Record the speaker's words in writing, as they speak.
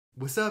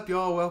What's up,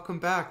 y'all? Welcome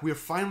back. We are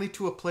finally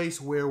to a place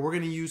where we're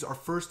going to use our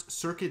first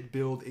circuit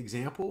build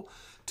example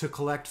to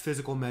collect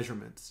physical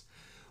measurements.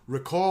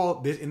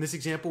 Recall, in this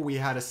example, we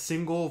had a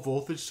single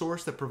voltage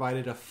source that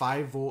provided a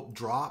 5-volt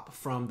drop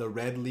from the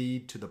red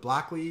lead to the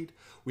black lead.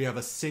 We have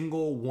a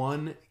single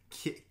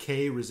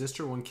 1K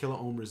resistor, 1 kilo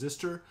ohm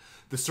resistor.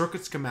 The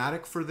circuit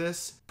schematic for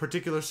this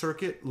particular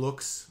circuit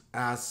looks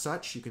as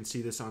such. You can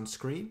see this on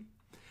screen.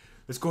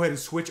 Let's go ahead and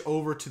switch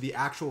over to the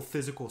actual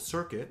physical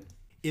circuit.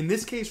 In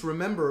this case,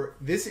 remember,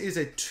 this is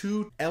a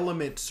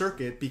 2-element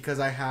circuit because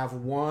I have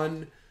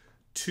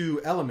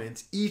 2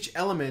 elements. Each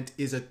element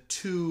is a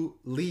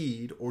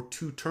 2-lead or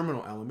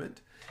 2-terminal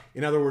element.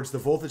 In other words, the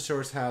voltage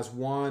source has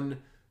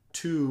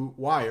 2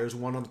 wires,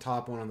 one on the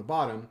top, one on the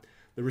bottom.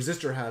 The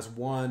resistor has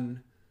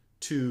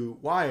 2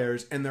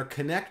 wires, and they're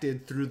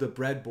connected through the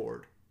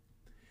breadboard.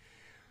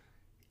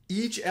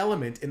 Each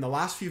element, in the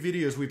last few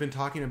videos, we've been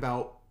talking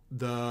about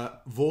the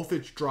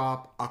voltage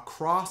drop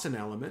across an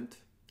element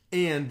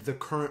and the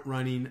current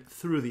running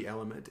through the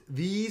element.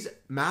 These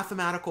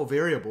mathematical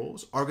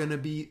variables are going to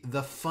be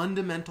the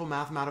fundamental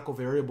mathematical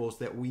variables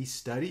that we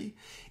study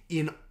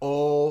in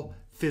all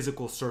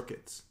physical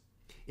circuits.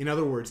 In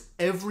other words,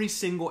 every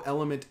single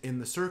element in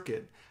the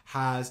circuit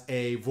has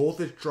a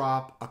voltage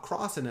drop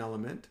across an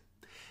element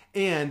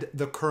and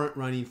the current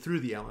running through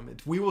the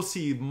element. We will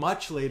see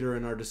much later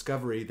in our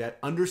discovery that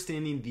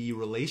understanding the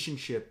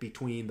relationship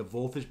between the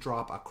voltage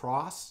drop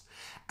across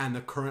and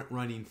the current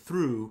running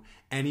through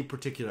any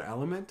particular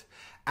element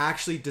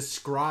actually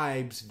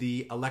describes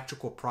the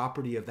electrical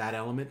property of that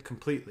element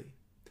completely.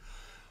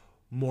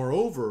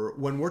 Moreover,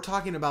 when we're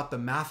talking about the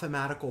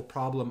mathematical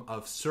problem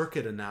of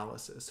circuit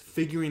analysis,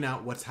 figuring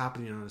out what's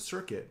happening on a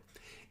circuit,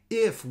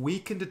 if we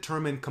can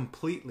determine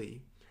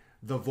completely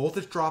the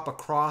voltage drop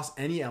across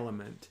any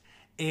element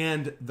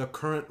and the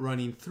current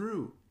running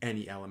through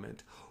any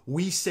element,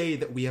 we say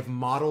that we have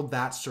modeled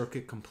that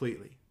circuit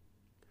completely.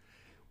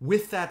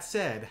 With that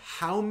said,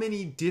 how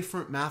many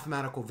different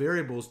mathematical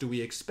variables do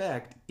we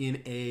expect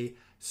in a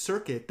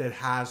circuit that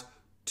has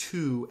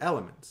 2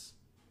 elements?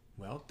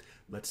 Well,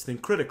 let's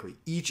think critically.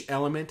 Each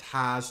element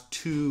has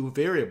 2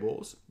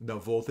 variables, the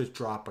voltage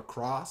drop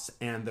across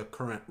and the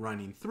current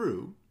running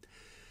through.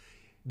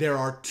 There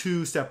are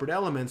 2 separate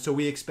elements, so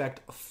we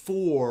expect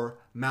 4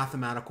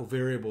 mathematical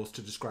variables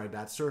to describe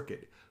that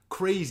circuit.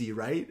 Crazy,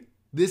 right?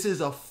 This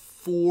is a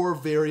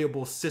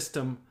 4-variable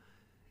system,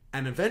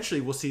 and eventually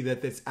we'll see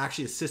that it's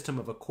actually a system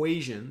of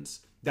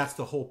equations. That's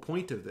the whole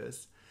point of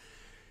this.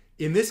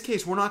 In this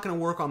case, we're not going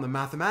to work on the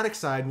mathematics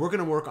side, we're going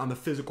to work on the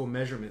physical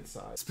measurement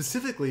side.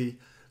 Specifically,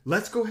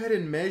 let's go ahead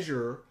and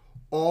measure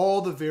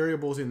all the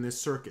variables in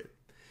this circuit.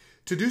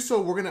 To do so,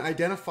 we're going to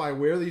identify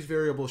where these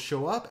variables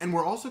show up, and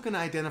we're also going to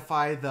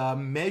identify the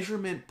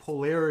measurement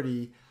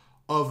polarity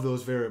of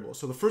those variables.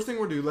 So the first thing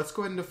we'll do, let's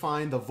go ahead and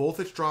define the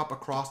voltage drop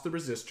across the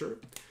resistor.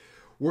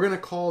 We're going to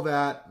call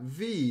that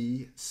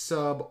V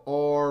sub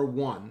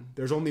R1.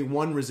 There's only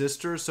one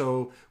resistor,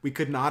 so we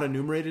could not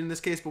enumerate it in this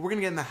case, but we're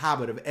going to get in the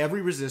habit of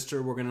every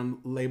resistor we're going to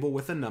label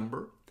with a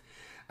number.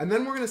 And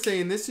then we're going to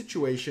say in this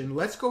situation,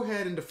 let's go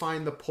ahead and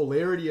define the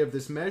polarity of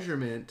this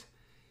measurement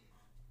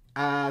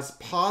as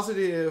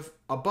positive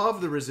above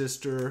the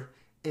resistor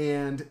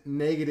and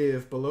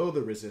negative below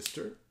the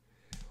resistor.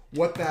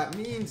 What that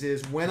means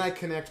is when I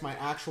connect my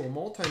actual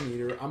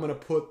multimeter, I'm going to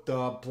put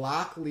the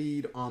black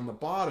lead on the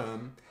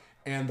bottom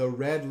and the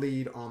red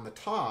lead on the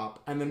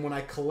top. And then when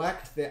I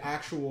collect the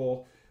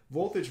actual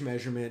voltage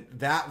measurement,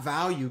 that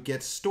value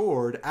gets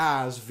stored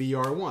as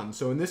VR1.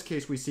 So in this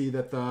case, we see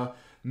that the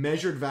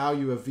measured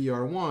value of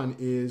VR1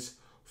 is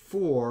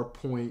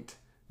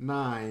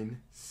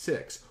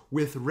 4.96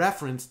 with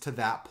reference to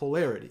that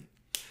polarity.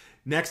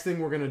 Next thing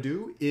we're going to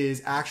do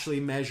is actually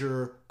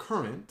measure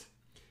current.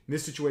 In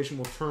this situation,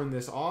 we'll turn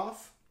this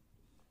off.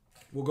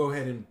 We'll go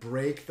ahead and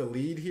break the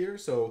lead here.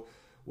 So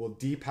we'll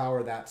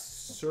depower that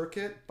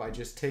circuit by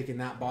just taking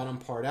that bottom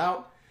part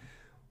out.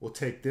 We'll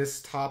take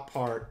this top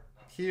part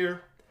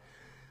here.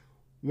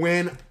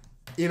 When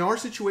in our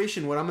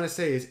situation, what I'm going to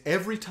say is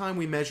every time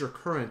we measure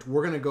current,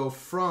 we're going to go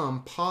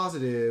from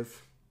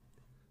positive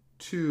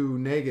to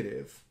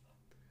negative.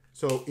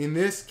 So in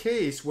this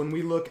case, when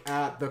we look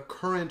at the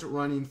current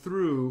running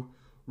through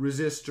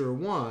resistor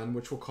 1,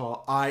 which we'll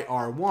call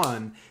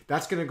IR1,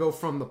 that's going to go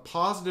from the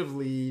positive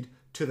lead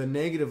to the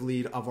negative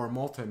lead of our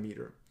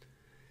multimeter.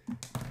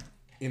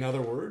 In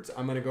other words,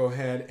 I'm going to go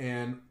ahead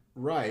and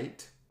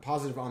write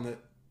positive on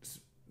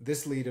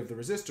this lead of the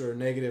resistor,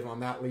 negative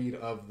on that lead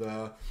of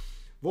the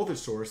voltage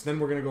source. Then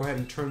we're going to go ahead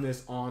and turn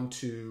this on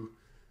to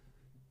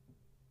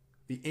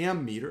the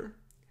ammeter.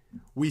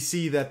 We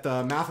see that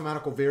the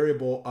mathematical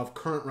variable of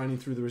current running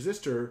through the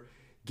resistor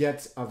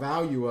gets a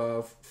value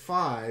of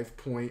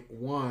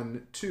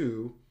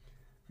 5.12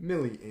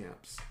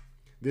 milliamps.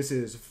 This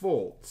is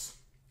volts.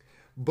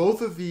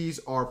 Both of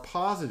these are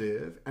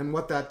positive, and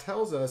what that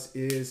tells us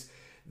is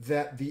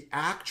that the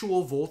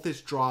actual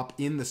voltage drop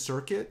in the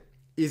circuit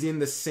is in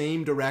the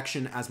same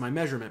direction as my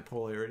measurement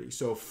polarity.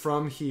 So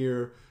from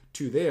here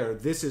to there,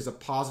 this is a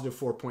positive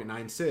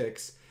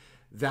 4.96.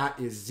 that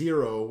is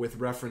 0 with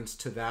reference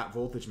to that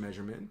voltage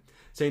measurement.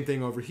 Same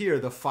thing over here,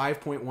 the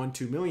 5.12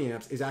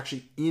 milliamps is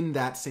actually in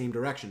that same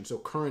direction. So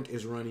current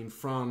is running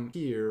from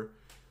here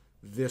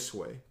this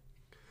way.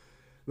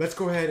 Let's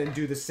go ahead and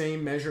do the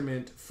same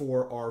measurement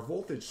for our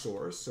voltage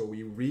source. So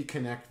we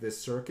reconnect this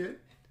circuit.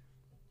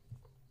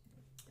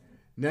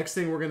 Next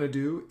thing we're going to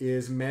do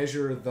is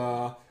measure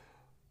the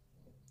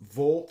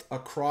volt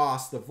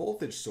across the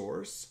voltage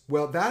source.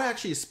 Well, that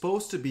actually is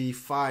supposed to be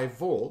 5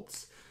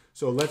 volts.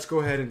 So let's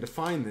go ahead and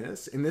define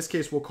this. In this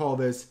case, we'll call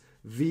this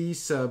V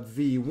sub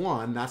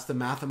V1. That's the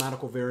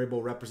mathematical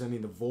variable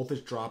representing the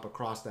voltage drop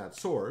across that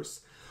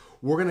source.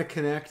 We're going to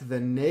connect the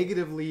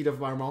negative lead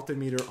of our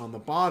multimeter on the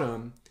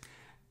bottom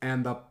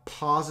and the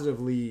positive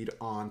lead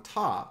on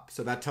top.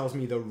 So that tells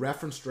me the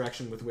reference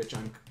direction with which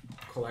I'm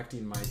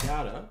collecting my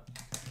data.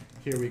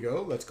 Here we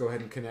go. Let's go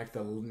ahead and connect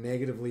the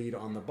negative lead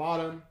on the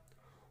bottom.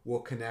 We'll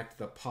connect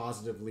the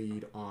positive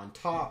lead on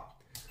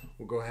top.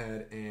 We'll go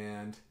ahead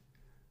and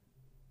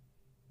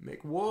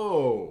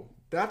whoa,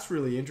 that's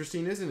really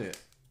interesting, isn't it?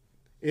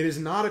 It is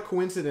not a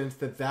coincidence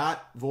that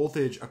that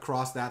voltage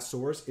across that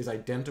source is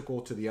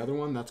identical to the other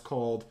one. That's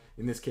called,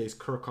 in this case,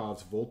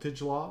 Kirchhoff's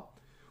voltage law.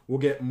 We'll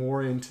get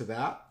more into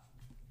that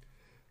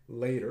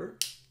later.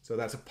 So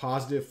that's a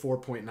positive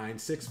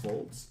 4.96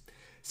 volts.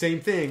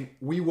 Same thing,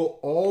 we will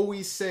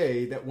always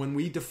say that when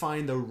we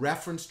define the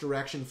reference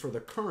direction for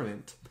the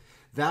current,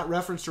 that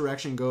reference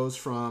direction goes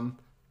from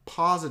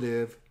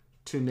positive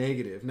to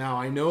negative. Now,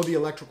 I know the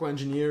electrical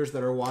engineers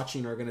that are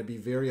watching are going to be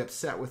very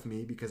upset with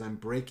me because I'm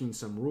breaking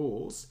some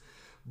rules,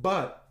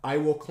 but I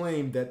will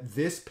claim that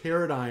this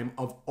paradigm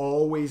of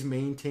always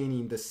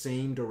maintaining the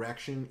same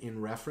direction in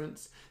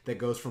reference that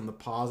goes from the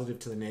positive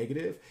to the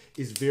negative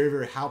is very,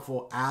 very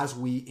helpful as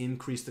we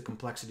increase the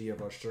complexity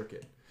of our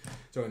circuit.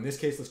 So in this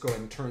case, let's go ahead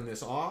and turn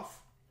this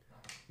off.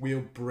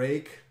 We'll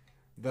break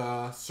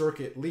the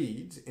circuit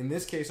leads. In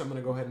this case, I'm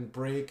going to go ahead and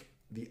break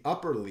the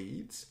upper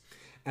leads.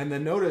 And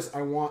then notice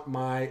I want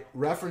my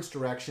reference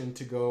direction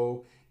to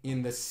go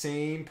in the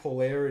same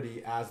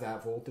polarity as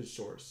that voltage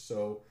source.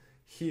 So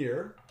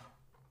here,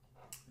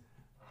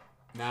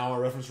 now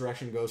our reference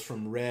direction goes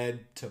from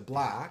red to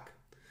black.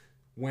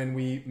 When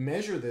we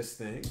measure this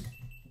thing,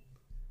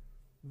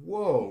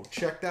 whoa,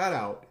 check that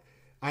out.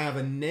 I have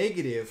a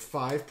negative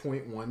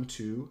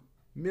 5.12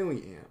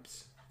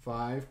 milliamps.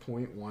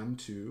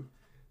 5.12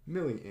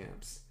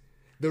 milliamps.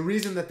 The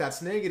reason that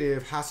that's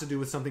negative has to do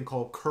with something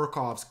called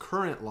Kirchhoff's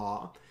current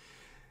law.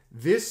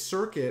 This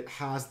circuit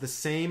has the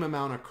same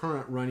amount of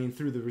current running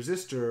through the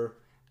resistor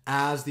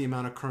as the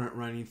amount of current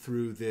running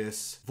through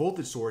this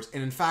voltage source.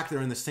 And in fact,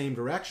 they're in the same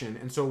direction.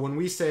 And so when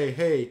we say,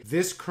 hey,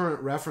 this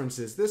current reference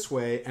is this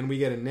way, and we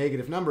get a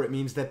negative number, it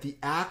means that the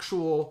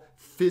actual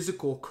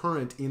physical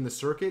current in the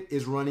circuit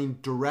is running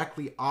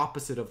directly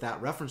opposite of that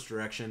reference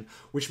direction,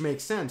 which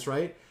makes sense,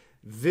 right?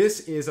 This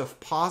is a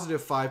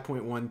positive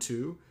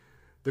 5.12.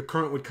 The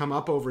current would come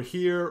up over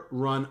here,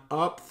 run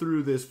up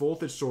through this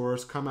voltage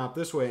source, come out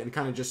this way, and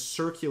kind of just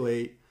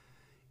circulate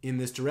in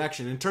this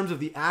direction. In terms of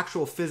the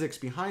actual physics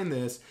behind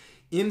this,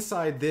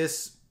 inside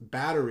this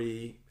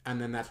battery,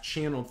 and then that's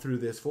channeled through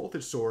this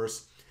voltage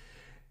source,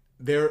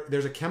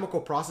 there's a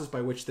chemical process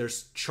by which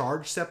there's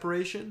charge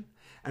separation.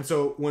 And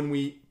so when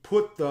we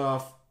put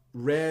the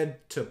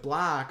red to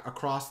black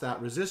across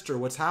that resistor,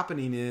 what's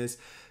happening is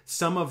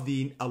some of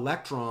the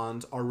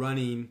electrons are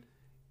running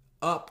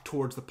up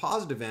towards the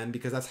positive end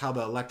because that's how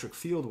the electric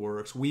field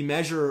works. We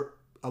measure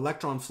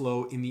electron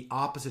flow in the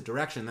opposite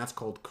direction. That's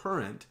called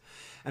current.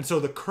 And so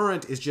the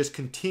current is just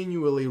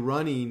continually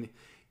running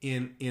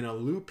in a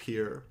loop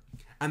here.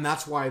 And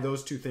that's why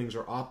those two things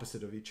are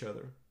opposite of each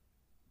other.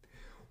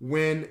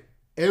 When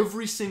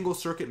every single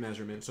circuit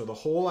measurement, so the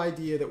whole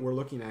idea that we're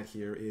looking at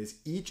here is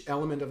each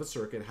element of a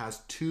circuit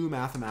has two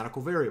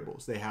mathematical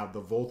variables. They have the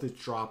voltage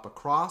drop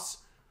across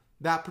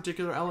that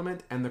particular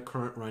element and the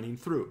current running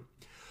through.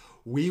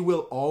 We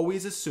will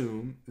always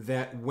assume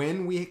that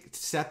when we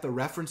set the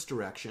reference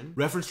direction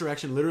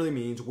literally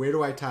means where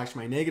do I attach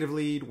my negative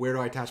lead, where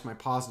do I attach my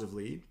positive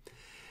lead.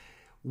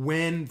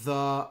 When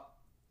the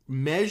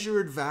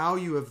measured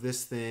value of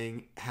this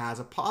thing has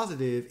a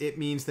positive, it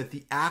means that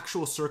the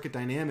actual circuit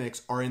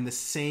dynamics are in the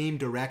same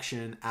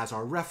direction as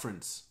our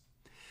reference.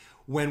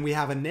 When we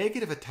have a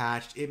negative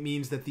attached, it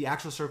means that the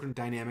actual circuit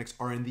dynamics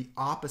are in the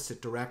opposite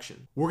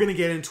direction. We're going to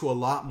get into a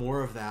lot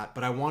more of that,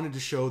 but I wanted to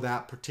show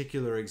that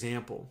particular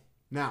example.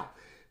 Now,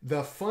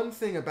 the fun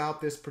thing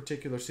about this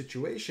particular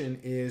situation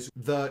is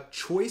the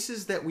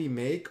choices that we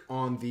make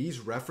on these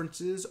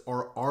references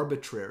are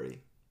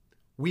arbitrary.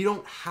 We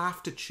don't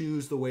have to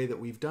choose the way that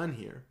we've done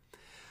here.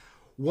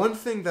 One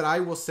thing that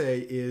I will say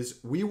is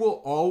we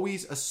will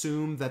always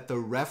assume that the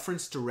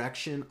reference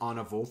direction on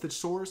a voltage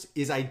source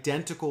is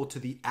identical to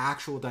the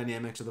actual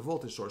dynamics of the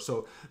voltage source.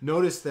 So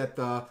notice that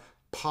the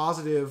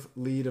positive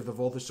lead of the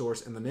voltage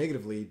source and the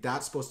negative lead,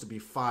 that's supposed to be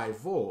 5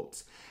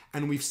 volts.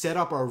 And we've set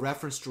up our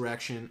reference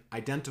direction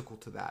identical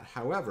to that.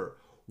 However,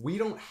 we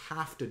don't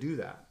have to do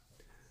that.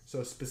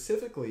 So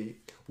specifically,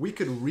 we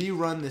could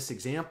rerun this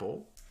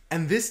example.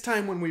 And this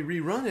time when we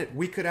rerun it,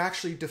 we could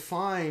actually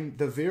define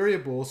the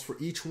variables for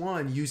each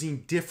one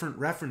using different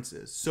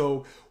references.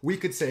 So we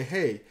could say,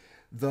 hey,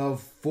 the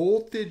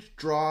voltage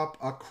drop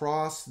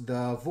across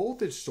the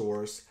voltage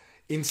source,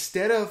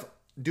 instead of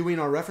doing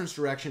our reference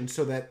direction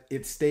so that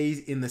it stays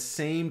in the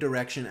same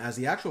direction as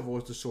the actual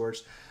voltage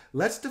source,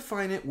 let's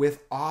define it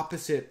with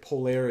opposite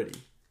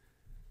polarity.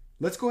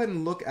 Let's go ahead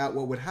and look at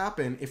what would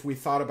happen if we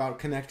thought about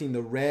connecting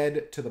the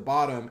red to the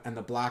bottom and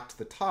the black to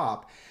the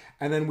top.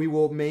 And then we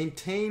will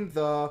maintain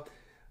the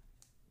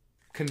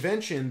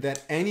convention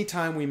that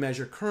anytime we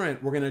measure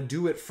current, we're going to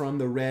do it from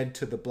the red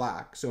to the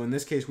black. So in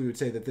this case, we would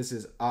say that this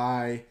is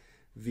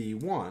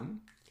IV1.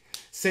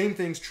 Same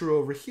thing's true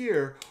over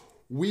here.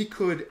 We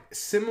could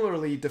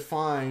similarly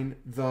define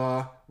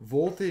the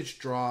voltage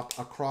drop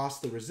across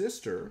the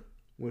resistor.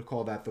 We'll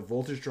call that the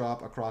voltage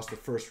drop across the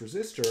first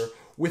resistor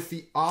with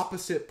the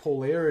opposite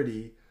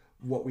polarity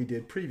what we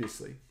did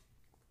previously.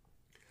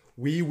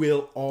 We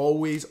will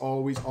always,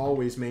 always,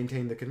 always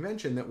maintain the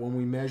convention that when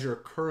we measure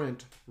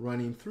current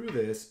running through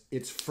this,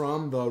 it's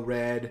from the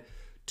red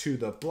to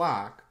the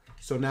black.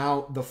 So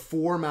now the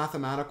four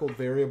mathematical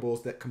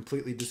variables that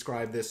completely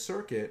describe this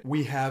circuit,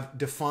 we have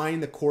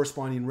defined the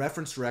corresponding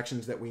reference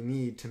directions that we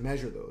need to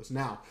measure those.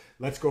 Now,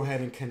 let's go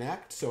ahead and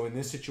connect. So in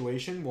this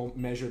situation, we'll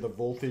measure the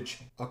voltage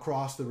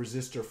across the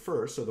resistor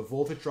first. So the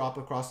voltage drop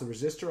across the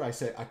resistor,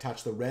 I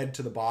attach the red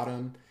to the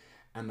bottom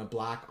and the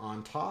black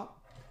on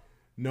top.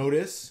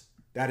 Notice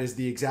that is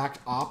the exact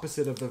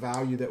opposite of the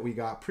value that we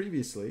got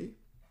previously.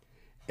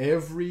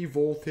 Every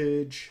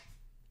voltage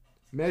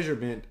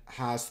measurement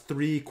has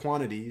three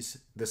quantities: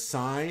 the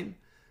sign,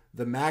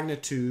 the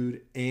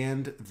magnitude,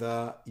 and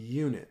the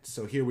unit.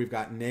 So here we've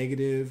got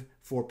negative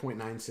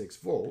 4.96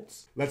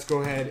 volts. Let's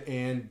go ahead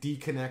and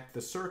deconnect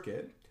the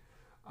circuit.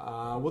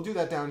 We'll do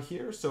that down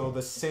here. So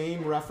the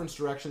same reference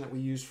direction that we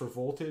use for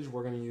voltage,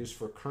 we're going to use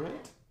for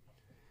current.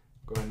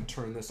 Go ahead and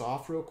turn this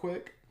off real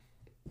quick.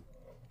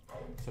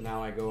 So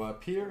now I go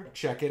up here,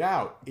 check it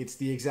out. It's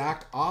the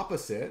exact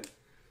opposite,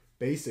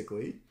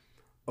 basically,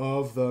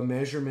 of the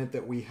measurement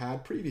that we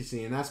had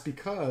previously. And that's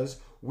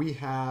because we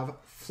have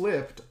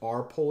flipped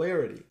our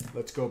polarity.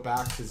 Let's go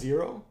back to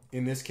 0.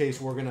 In this case,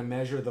 we're going to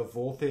measure the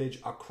voltage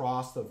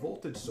across the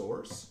voltage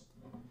source.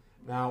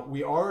 Now,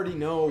 we already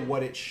know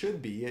what it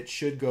should be. It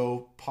should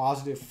go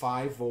positive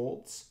 5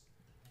 volts.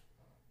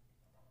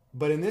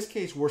 But in this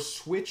case, we're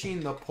switching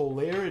the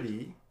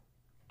polarity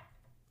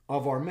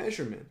of our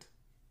measurement.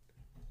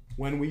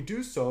 When we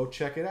do so,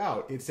 check it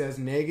out. It says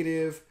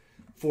negative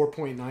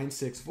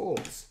 4.96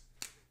 volts.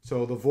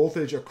 So the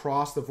voltage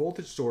across the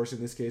voltage source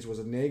in this case was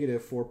a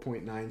negative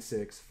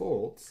 4.96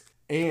 volts.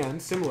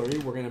 And similarly,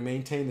 we're going to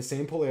maintain the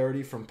same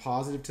polarity from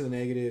positive to the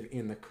negative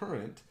in the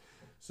current.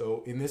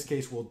 So in this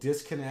case, we'll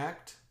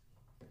disconnect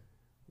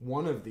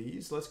one of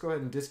these. Let's go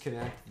ahead and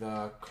disconnect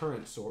the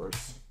current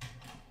source.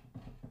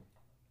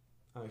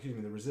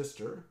 The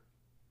resistor.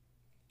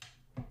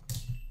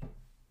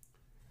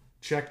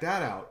 Check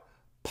that out.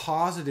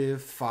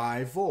 Positive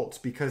 5 volts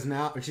because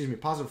now,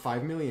 positive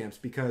 5 milliamps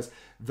because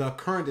the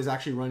current is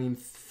actually running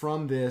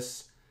from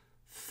this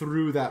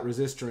through that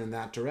resistor in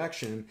that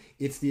direction.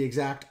 It's the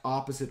exact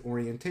opposite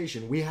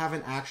orientation. We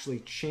haven't actually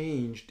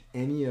changed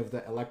any of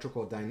the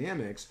electrical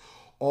dynamics.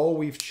 All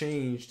we've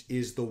changed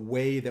is the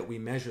way that we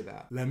measure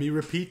that. Let me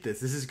repeat this.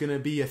 This is going to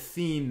be a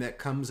theme that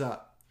comes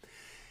up.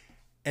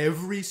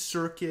 Every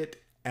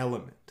circuit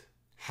element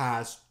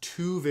has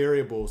two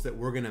variables that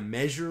we're going to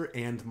measure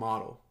and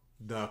model: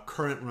 the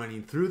current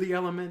running through the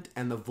element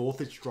and the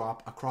voltage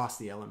drop across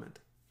the element.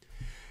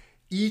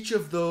 Each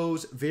of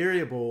those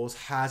variables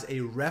has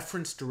a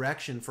reference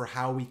direction for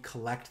how we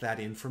collect that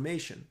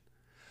information.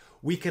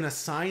 We can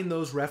assign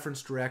those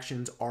reference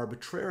directions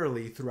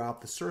arbitrarily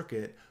throughout the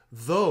circuit,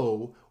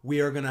 though we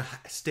are going to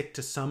stick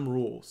to some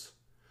rules.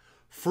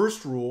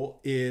 First rule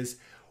is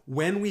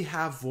when we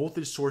have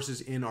voltage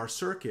sources in our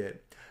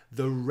circuit,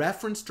 the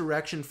reference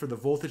direction for the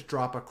voltage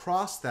drop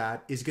across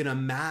that is going to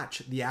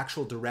match the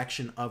actual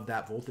direction of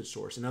that voltage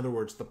source. In other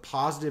words, the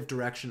positive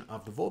direction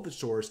of the voltage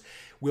source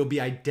will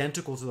be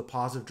identical to the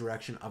positive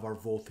direction of our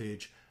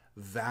voltage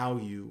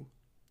value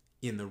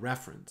in the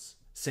reference.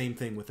 Same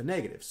thing with the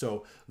negative.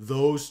 So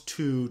those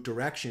two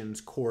directions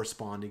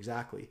correspond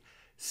exactly.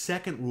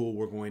 Second rule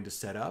we're going to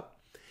set up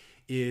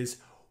is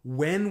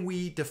when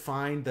we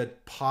define the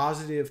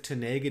positive to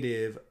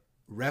negative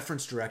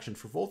reference direction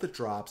for voltage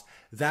drops,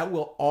 that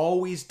will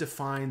always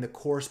define the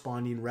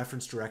corresponding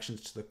reference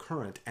directions to the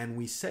current. And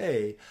we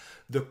say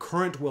the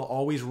current will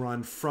always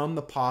run from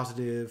the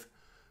positive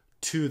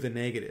to the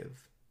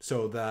negative.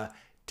 So the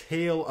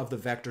tail of the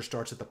vector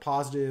starts at the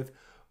positive,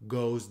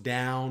 goes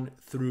down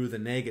through the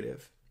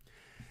negative.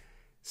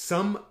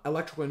 Some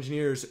electrical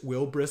engineers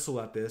will bristle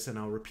at this, and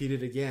I'll repeat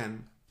it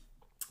again.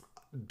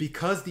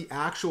 Because the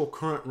actual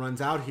current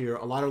runs out here,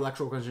 a lot of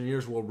electrical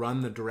engineers will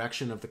run the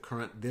direction of the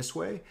current this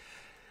way.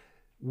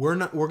 We're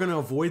going to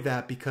avoid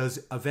that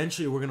because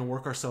eventually we're going to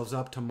work ourselves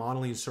up to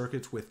modeling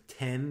circuits with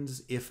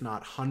tens, if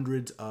not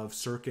hundreds, of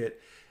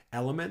circuit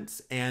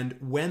elements. And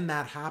when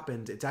that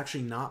happens, it's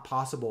actually not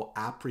possible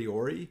a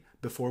priori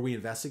before we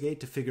investigate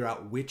to figure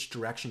out which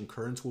direction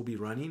currents will be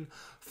running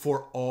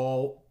for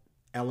all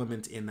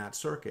elements in that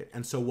circuit.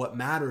 And so what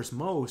matters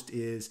most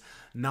is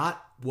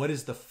not what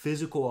is the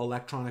physical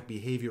electronic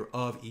behavior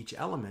of each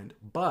element,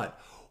 but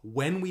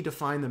when we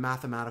define the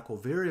mathematical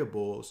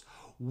variables,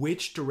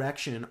 which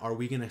direction are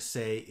we going to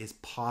say is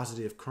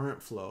positive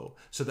current flow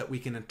so that we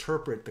can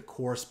interpret the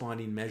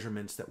corresponding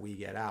measurements that we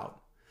get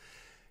out.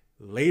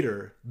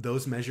 Later,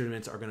 those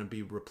measurements are going to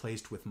be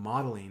replaced with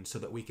modeling so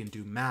that we can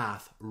do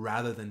math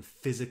rather than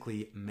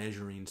physically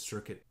measuring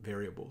circuit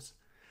variables.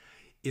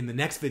 In the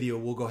next video,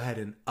 we'll go ahead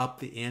and up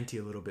the ante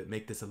a little bit,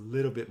 make this a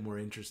little bit more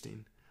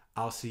interesting.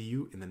 I'll see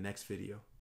you in the next video.